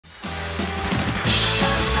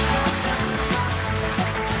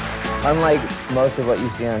Unlike most of what you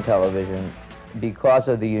see on television, because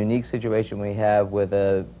of the unique situation we have with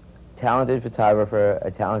a talented photographer, a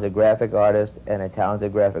talented graphic artist, and a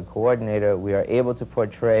talented graphic coordinator, we are able to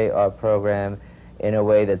portray our program in a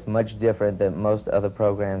way that's much different than most other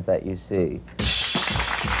programs that you see.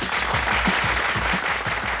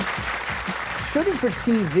 Shooting for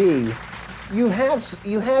TV, you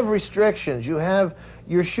have restrictions.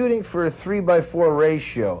 You're shooting for a 3:4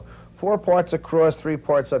 ratio, 4 parts across, 3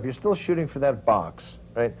 parts up. You're still shooting for that box,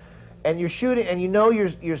 right? And you're shooting, and you know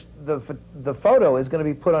the photo is going to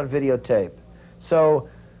be put on videotape. So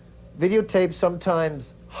videotape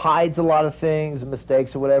sometimes hides a lot of things,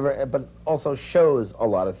 mistakes or whatever, but also shows a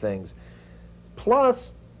lot of things.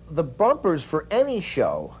 Plus, the bumpers for any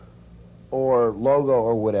show or logo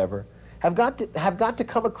or whatever have got to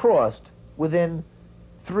come across within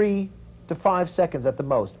 3 to 5 seconds at the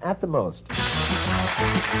most. At the most.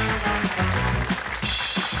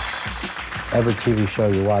 Every TV show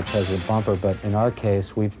you watch has a bumper, but in our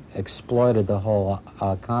case, we've exploited the whole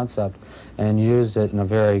concept and used it in a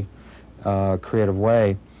very creative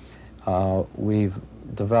way. We've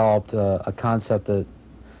developed a concept that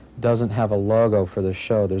doesn't have a logo for the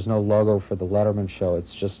show. There's no logo for the Letterman show.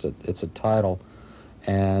 It's just it's a title,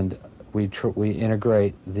 and we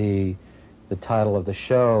integrate the title of the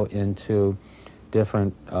show into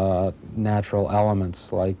different natural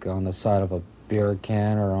elements, like on the side of a beer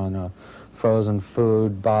can, or on a frozen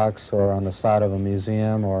food box, or on the side of a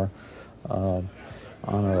museum, or on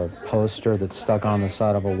a poster that's stuck on the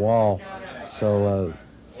side of a wall. So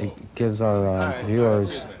it gives our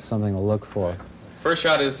viewers something to look for. First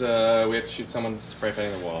shot is we have to shoot someone spray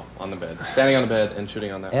painting the wall on the bed, standing on the bed and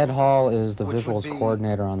shooting on that. Ed Hall is the visuals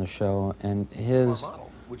coordinator on the show, and his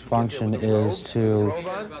function is to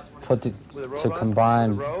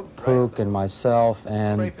combine Pook and myself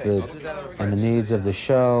and the needs of the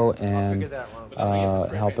show, and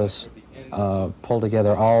help us pull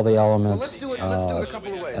together all the elements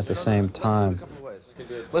at the same time.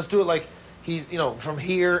 Let's do it like he's, from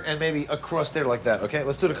here and maybe across there like that, okay?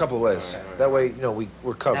 Let's do it a couple of ways. That way,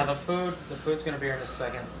 we're covered. Now the food's going to be here in a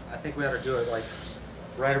second. I think we ought to do it like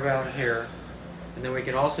right around here. And then we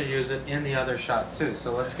can also use it in the other shot too.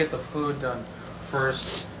 So let's get the food done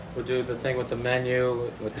first. We'll do the thing with the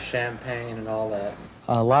menu, with the champagne and all that.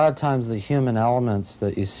 A lot of times the human elements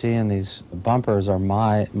that you see in these bumpers are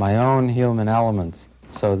my own human elements.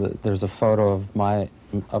 So there's a photo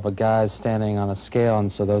of a guy standing on a scale,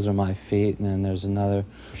 and so those are my feet. And then there's another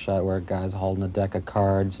shot where a guy's holding a deck of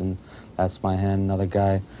cards, and that's my hand. Another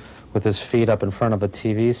guy with his feet up in front of a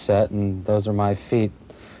TV set, and those are my feet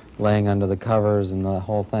laying under the covers and the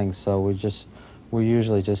whole thing. So we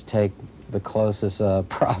usually just take the closest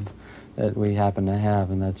prop that we happen to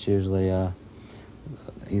have, and that's usually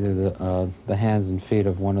either the hands and feet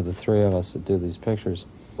of one of the three of us that do these pictures.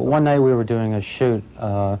 But one night we were doing a shoot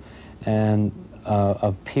of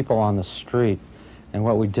people on the street, and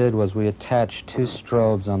what we did was we attached 2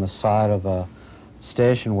 strobes on the side of a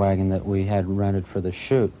station wagon that we had rented for the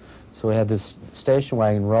shoot. So we had this station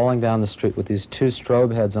wagon rolling down the street with these 2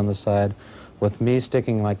 strobe heads on the side, with me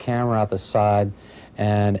sticking my camera out the side,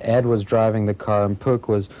 and Ed was driving the car, and Pook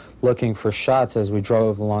was looking for shots as we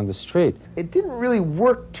drove along the street. It didn't really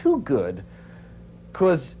work too good,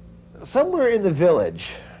 because somewhere in the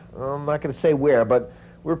village, I'm not going to say where, but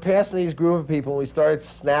we're passing these group of people, and we started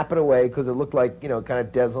snapping away because it looked like, kind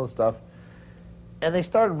of desolate stuff. And they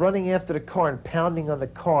started running after the car and pounding on the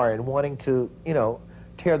car and wanting to,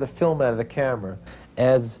 tear the film out of the camera.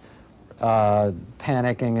 Ed's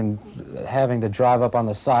panicking and having to drive up on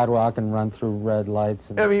the sidewalk and run through red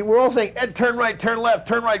lights. I mean, we're all saying, Ed, turn right, turn left,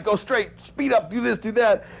 turn right, go straight, speed up, do this, do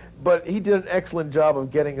that. But he did an excellent job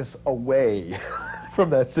of getting us away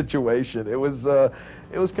from that situation. It was kind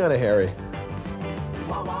of hairy.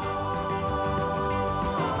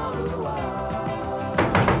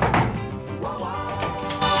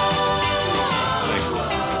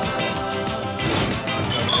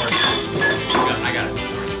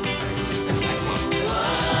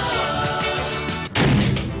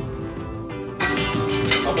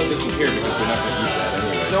 I'll put this in here because we're not going to use that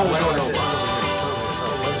anyway. No.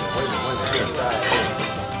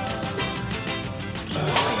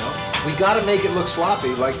 We got to make it look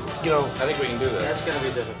sloppy, like, I think we can do that. That's going to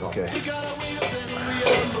be difficult. Okay.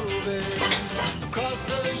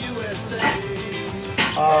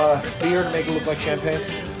 Beer to make it look like champagne?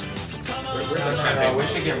 No, we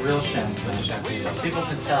should get real champagne. People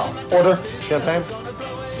can tell. Order champagne.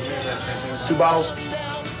 2 bottles.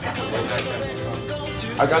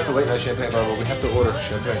 I got the late night champagne bottle, but we have to order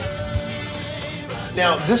champagne.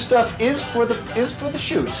 Now, this stuff is for the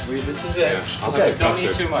shoot. This is it. I'll So have the don't eat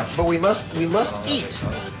custard. too much. But we must eat.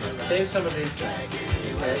 Save some of these things.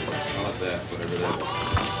 Okay. I'll have that, whatever that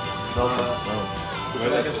Would you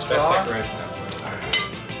like a straw?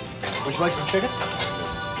 Would you like some chicken?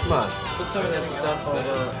 Come on. Put some of that stuff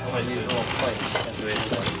over these little plates.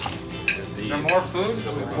 Is there more food?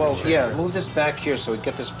 Well, yeah. Move this back here so we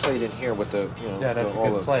get this plate in here with the Yeah, that's a all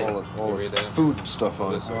good the plate. all the food and stuff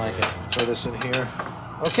on it. I like it. Throw this in here.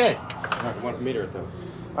 Okay. One meter though.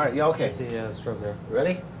 All right. Yeah. Okay. The stroke there.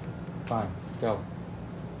 Ready? Fine. Go.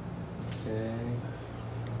 Okay.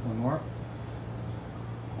 One more.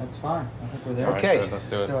 That's fine. I think we're there. All right, Okay. good, let's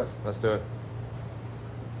do it. Let's do it.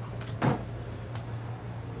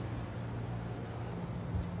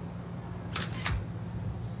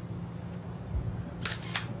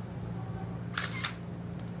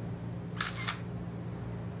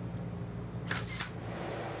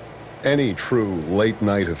 Any true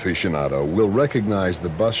late-night aficionado will recognize the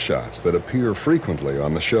bus shots that appear frequently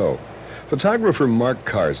on the show. Photographer Marc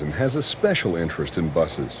Karzen has a special interest in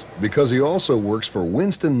buses because he also works for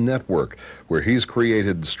Winston Network, where he's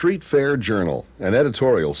created Street Fair Journal, an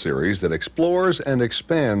editorial series that explores and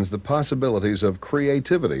expands the possibilities of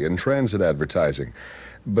creativity in transit advertising.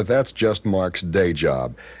 But that's just Mark's day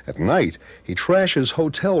job. At night, he trashes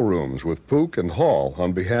hotel rooms with Pook and Hall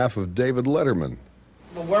on behalf of David Letterman.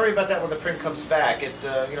 We'll worry about that when the print comes back.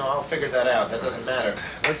 I'll figure that out. That doesn't matter.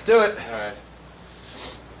 Let's do it. All right.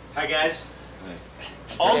 Hi, guys.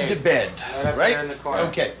 On to bed, Right up there in the corner.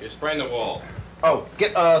 Okay. You're spraying the wall. Oh,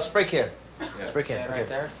 get spray can. Spray can. Yeah, Okay. right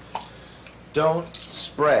there. Don't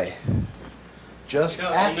spray. Just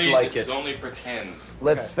act like This it. is only pretend.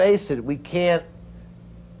 Let's face it, we can't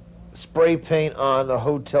spray paint on a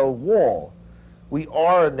hotel wall. We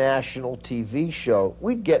are a national TV show.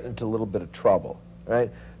 We'd get into a little bit of trouble, right?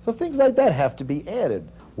 So things like that have to be added.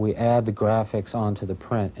 We add the graphics onto the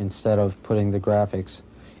print instead of putting the graphics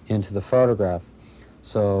into the photograph.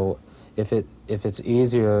 So if it's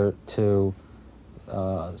easier to,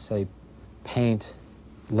 say, paint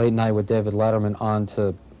Late Night with David Letterman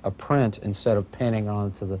onto a print instead of painting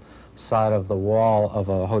onto the side of the wall of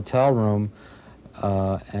a hotel room,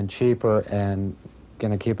 and cheaper and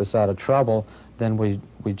going to keep us out of trouble, then we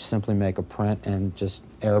simply make a print and just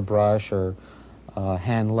airbrush or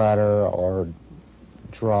hand letter or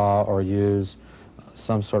draw or use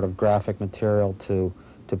some sort of graphic material to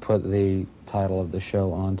put the title of the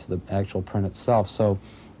show onto the actual print itself. So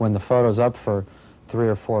when the photo's up for 3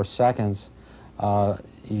 or 4 seconds, you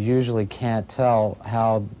usually can't tell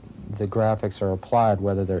how the graphics are applied,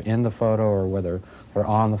 whether they're in the photo or whether they're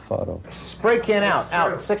on the photo. Spray can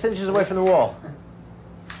out, 6 inches away from the wall.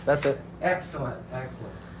 That's it. Excellent,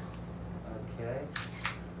 excellent. Okay.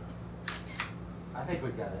 I think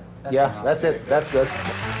we got it. Yeah, enough. that's it. That's good.